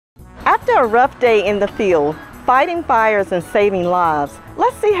After a rough day in the field, fighting fires and saving lives,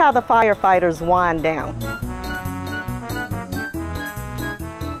 let's see how the firefighters wind down.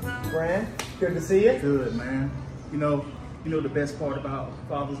 Brand, good to see you. Good, man. You know the best part about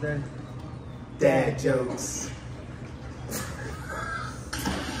Father's Day? Dad jokes.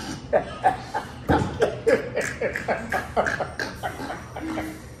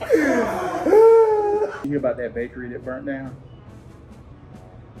 You hear about that bakery that burnt down?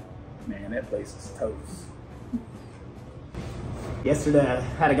 Man, that place is toast. Yesterday I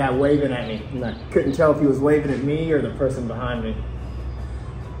had a guy waving at me, and I couldn't tell if he was waving at me or the person behind me.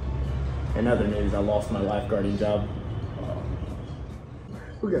 In other news, I lost my lifeguarding job.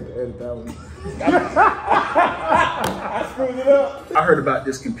 We got to edit that one. I screwed it up. I heard about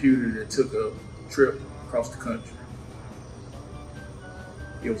this computer that took a trip across the country.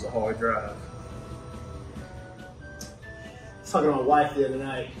 It was a hard drive. I was talking to my wife the other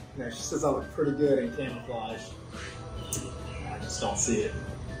night. She says I look pretty good in camouflage. I just don't see it.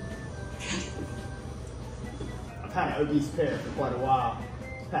 I've had an obese parent for quite a while.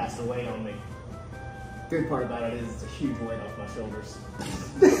 It's passed away on me. Good part about it is it's a huge weight off my shoulders.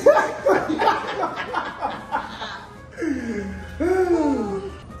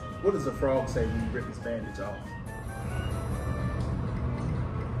 What does a frog say when you rip his bandage off?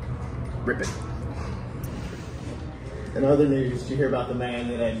 Rip it. In other news, did you hear about the man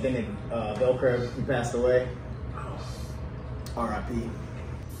that had invented Velcro who passed away? R.I.P.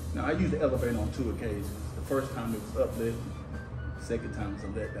 Now, I used the elevator on 2 occasions. The first time it was uplift, the second time it was a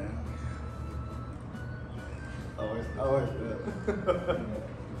letdown.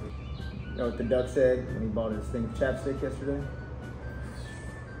 You know what the duck said when he bought his thing of chapstick yesterday?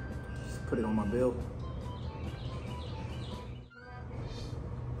 Just put it on my bill.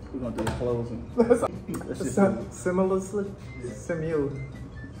 We're gonna do the closing. Similarly? Simule.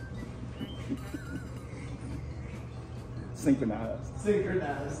 Synchronized.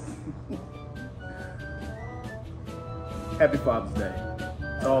 Synchronized. Happy Father's Day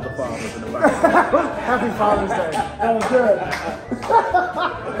to all the fathers in the Bible. Happy Father's Day. That was good.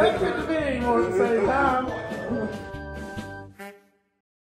 That couldn't be any more at the same time.